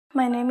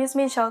My name is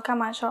Michelle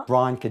Camacho.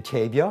 Ron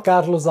Catavia.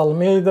 Carlos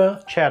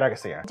Almeida. Chad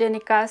Garcia. Jenny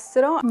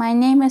Castro. My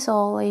name is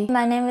Oli.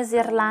 My name is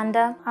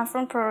Irlanda. I'm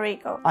from Puerto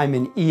Rico. I'm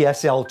an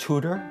ESL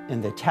tutor in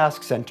the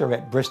Task Center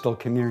at Bristol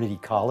Community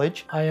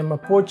College. I am a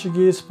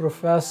Portuguese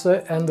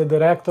professor and the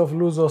director of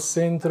Luso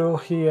Centro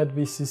here at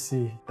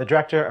BCC. The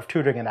director of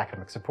tutoring and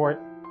academic support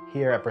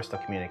here at Bristol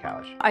Community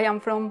College. I am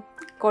from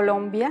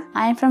Colombia.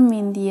 I'm from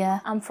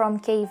India. I'm from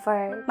Cape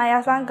Verde. My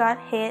husband got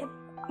hit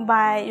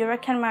by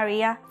Hurricane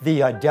Maria.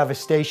 The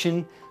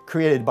devastation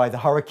created by the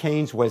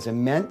hurricanes was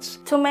immense.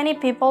 Too many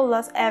people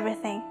lost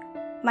everything.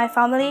 My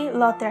family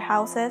lost their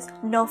houses,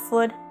 no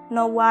food,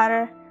 no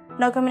water,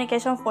 no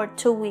communication for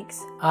 2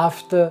 weeks.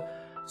 After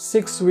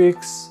 6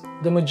 weeks,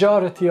 the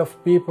majority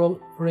of people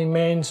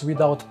remains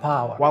without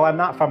power. While I'm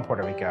not from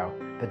Puerto Rico,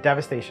 the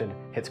devastation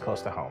hits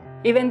close to home.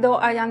 Even though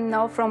I am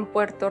not from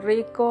Puerto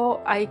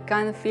Rico, I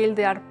can feel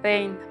their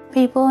pain.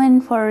 People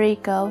in Puerto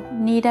Rico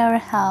need our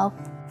help.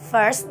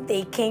 First,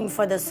 they came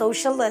for the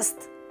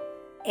Socialists,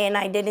 and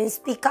I didn't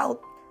speak out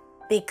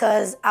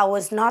because I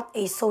was not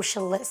a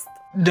socialist.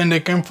 Then they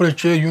came for the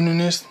trade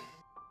unionists.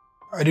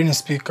 I didn't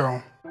speak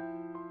out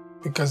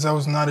because I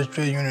was not a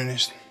trade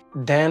unionist.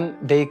 Then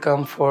they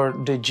come for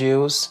the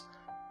Jews,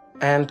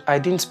 and I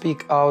didn't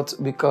speak out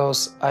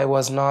because I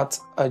was not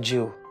a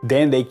Jew.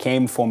 Then they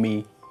came for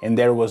me, and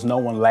there was no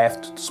one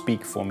left to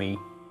speak for me.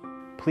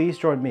 Please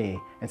join me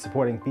in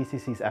supporting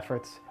BCC's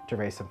efforts to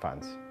raise some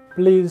funds.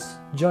 Please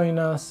join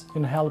us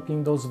in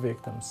helping those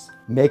victims.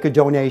 Make a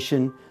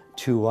donation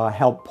to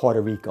help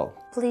Puerto Rico.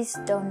 Please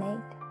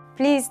donate.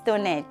 Please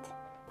donate.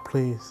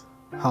 Please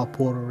help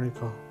Puerto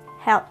Rico.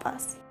 Help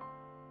us.